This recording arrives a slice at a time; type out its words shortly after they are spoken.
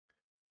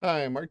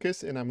Hi, I'm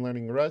Marcus, and I'm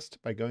learning Rust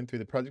by going through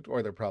the Project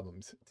Euler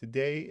problems.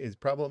 Today is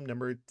problem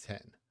number 10.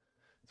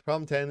 So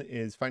problem 10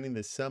 is finding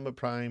the sum of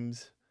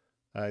primes.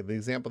 The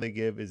example they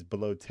give is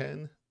below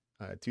 10,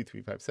 2,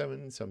 3, 5,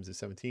 7, sums of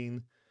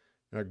 17.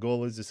 And our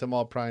goal is to sum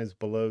all primes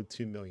below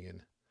 2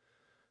 million.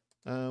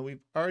 We've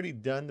already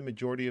done the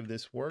majority of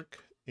this work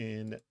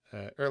in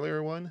an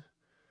earlier one.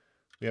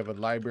 We have a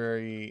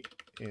library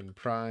in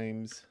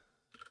primes,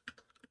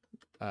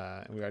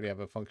 and we already have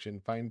a function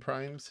find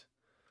primes,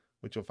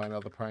 which will find all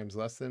the primes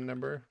less than a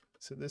number.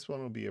 So this one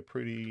will be a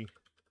pretty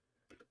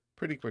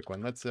quick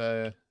one. Let's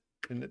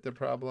init the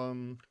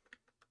problem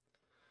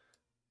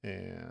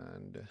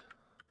and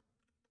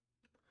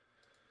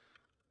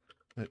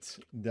let's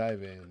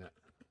dive in.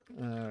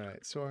 All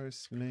right,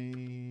 source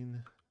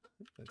main.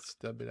 Let's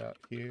stub it out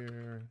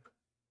here.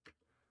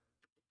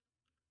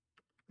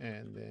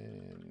 And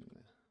then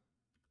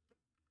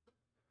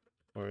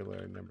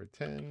Euler number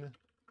 10.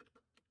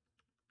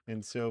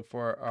 And so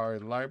for our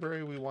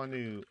library, we want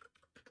to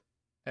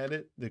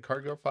edit the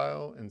cargo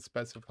file and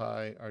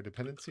specify our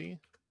dependency.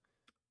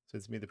 So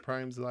it's made the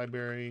primes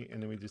library, and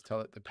then we just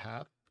tell it the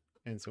path.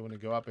 And so when we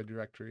go up a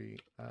directory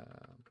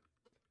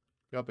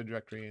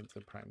into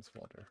the primes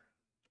folder.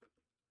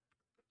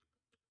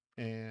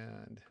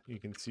 And you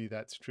can see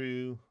that's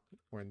true.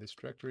 We're in this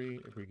directory.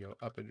 If we go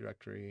up a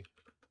directory,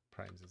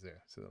 primes is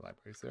there. So the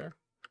library is there.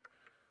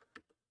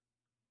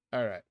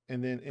 All right.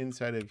 And then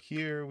inside of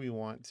here, we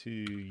want to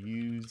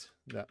use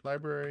that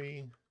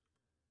library.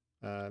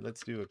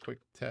 Let's do a quick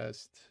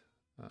test.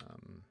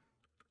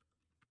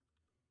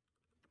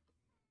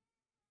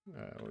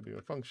 We'll do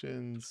a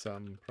function,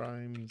 sum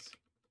primes,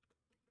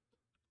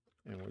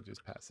 and we'll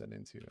just pass that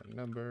into a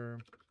number.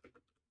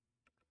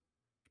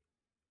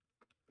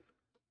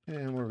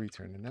 And we'll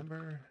return a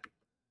number.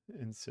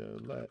 And so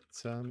let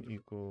sum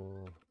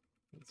equal,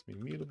 let's be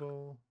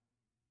mutable.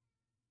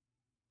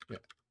 Yeah.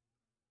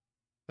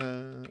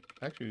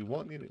 Actually, we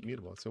won't need it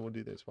mutable, so we'll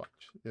do this.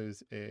 Watch.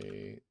 There's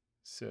a,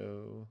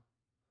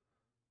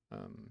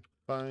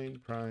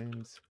 find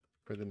primes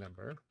for the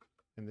number,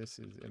 and this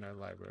is in our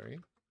library.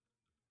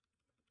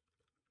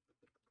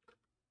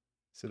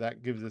 So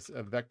that gives us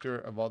a vector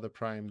of all the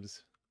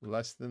primes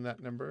less than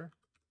that number.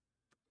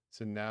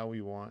 So now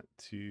we want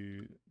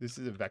to, this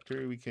is a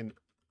vector we can,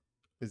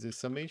 is a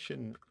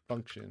summation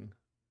function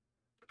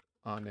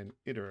on an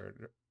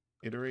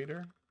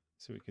iterator.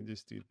 So we can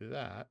just do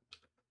that.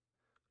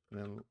 And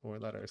then we'll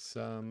let our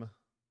sum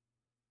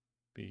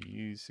be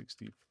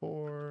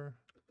U64,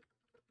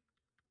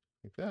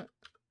 like that,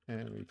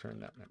 and return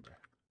that number.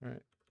 All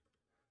right.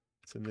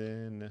 So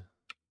then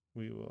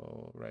we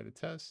will write a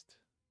test.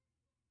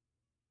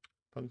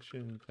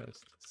 Function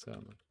test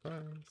sum of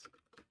primes.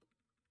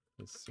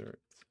 Assert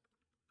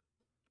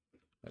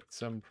that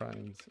sum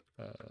primes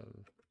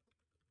of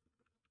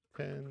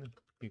 10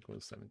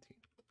 equals 17.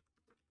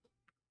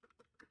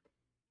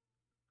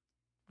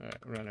 All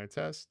right, run our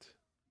test.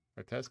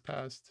 Our test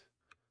passed.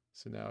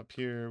 So now up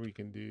here we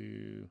can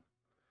do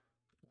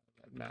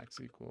max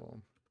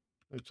equal,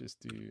 let's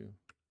just do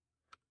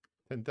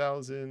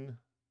 10,000.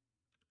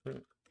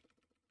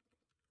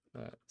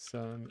 That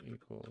sum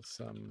equals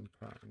sum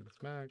primes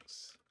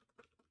max.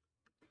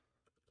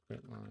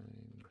 Print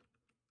line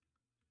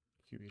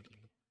QED.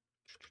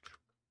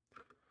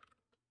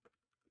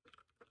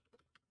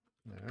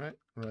 All right,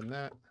 run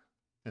that,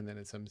 and then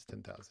it sums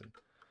 10,000.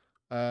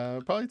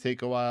 Probably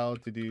take a while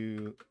to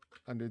do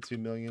under 2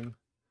 million,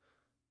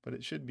 but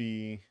it should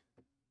be,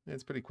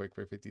 it's pretty quick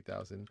for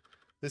 50,000.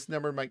 This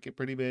number might get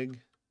pretty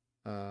big.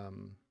 We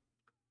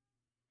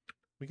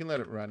can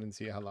let it run and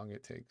see how long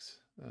it takes.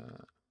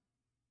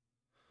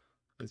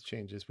 This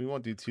changes. We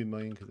won't do 2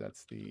 million because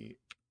that's the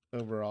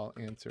overall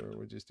answer.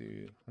 We'll just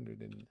do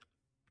 101.9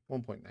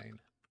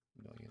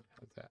 million.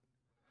 How's that?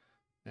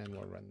 And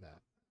we'll run that.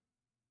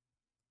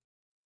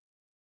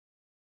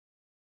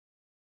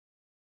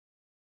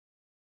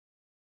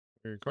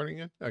 We're recording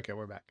it? Okay,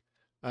 we're back.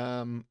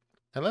 I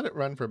let it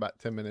run for about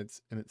 10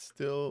 minutes and it's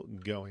still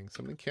going. So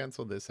I'm going to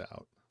cancel this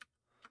out.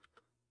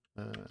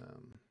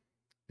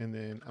 And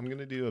then I'm going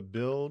to do a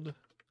build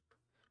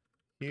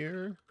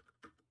here.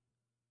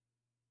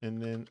 And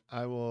then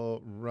I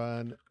will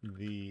run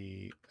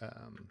the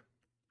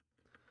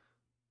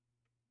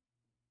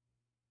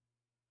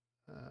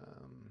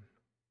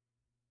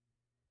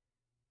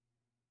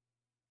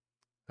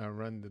I'll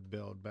run the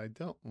build, but I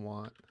don't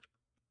want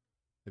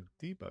a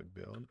debug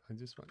build. I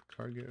just want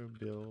cargo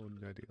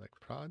build. I do like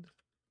prod.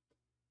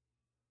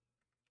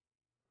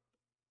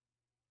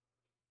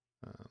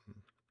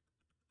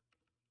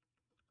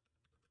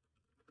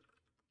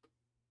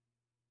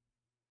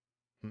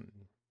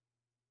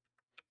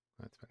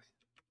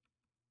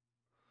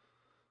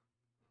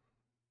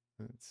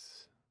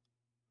 That's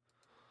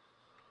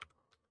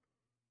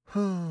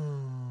funny.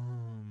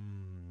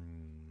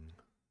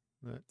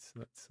 Let's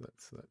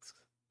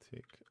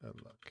take a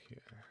look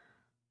here.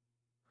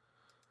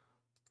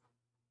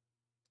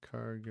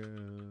 Cargo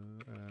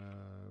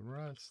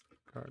Rust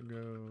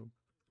cargo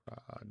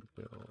prod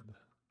build.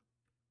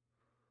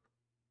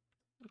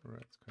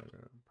 Rust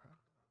cargo prod.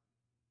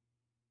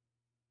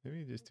 Maybe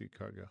you just do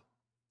cargo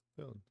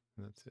build,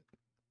 and that's it.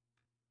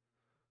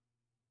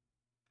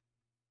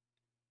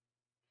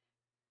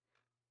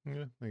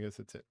 Yeah, I guess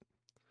that's it.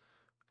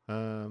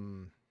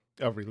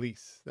 Oh,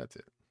 release. That's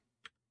it.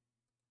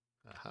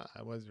 Aha,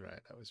 I was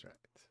right. I was right.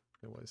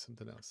 It was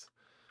something else.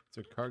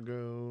 So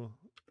cargo,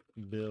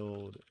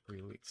 build,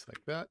 release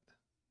like that.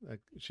 That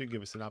should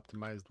give us an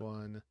optimized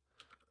one.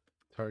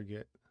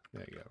 Target.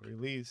 There you go.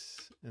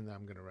 Release. And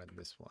I'm going to run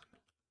this one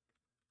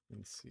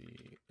and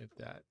see if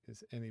that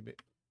is any bit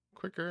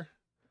quicker.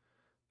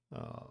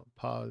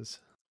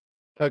 Pause.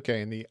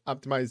 Okay, and the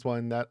optimized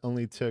one, that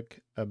only took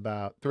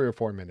about 3 or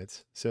 4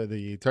 minutes. So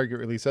the target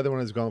release, other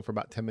one is going for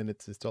about 10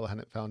 minutes and still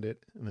hadn't found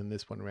it. And then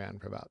this one ran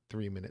for about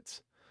 3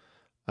 minutes,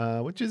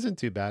 which isn't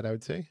too bad, I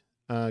would say.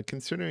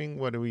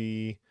 Considering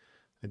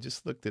I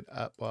just looked it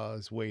up while I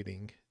was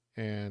waiting,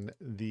 and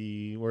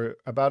we're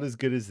about as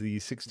good as the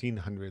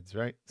 1600s,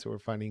 right? So we're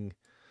finding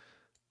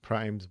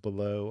primes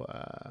below,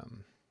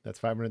 that's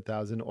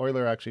 500,000.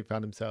 Euler actually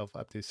found himself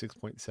up to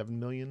 6.7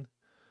 million.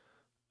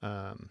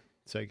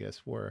 So I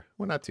guess we're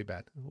not too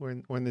bad. We're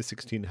in the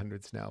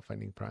 1600s now,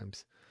 finding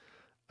primes.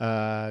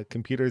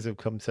 Computers have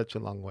come such a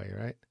long way,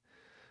 right?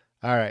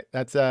 All right,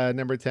 that's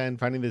number 10,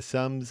 finding the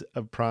sums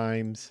of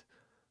primes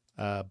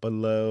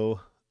below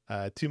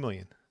 2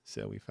 million.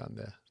 So we found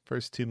the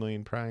first 2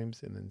 million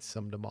primes and then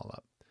summed them all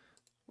up.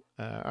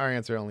 Our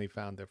answer only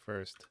found the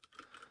first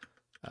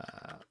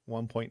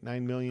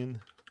 1.9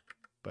 million,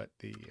 but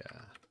the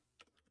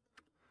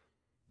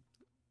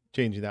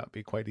changing that would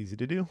be quite easy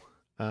to do.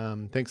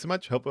 Thanks so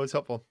much. Hope it was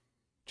helpful.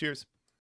 Cheers.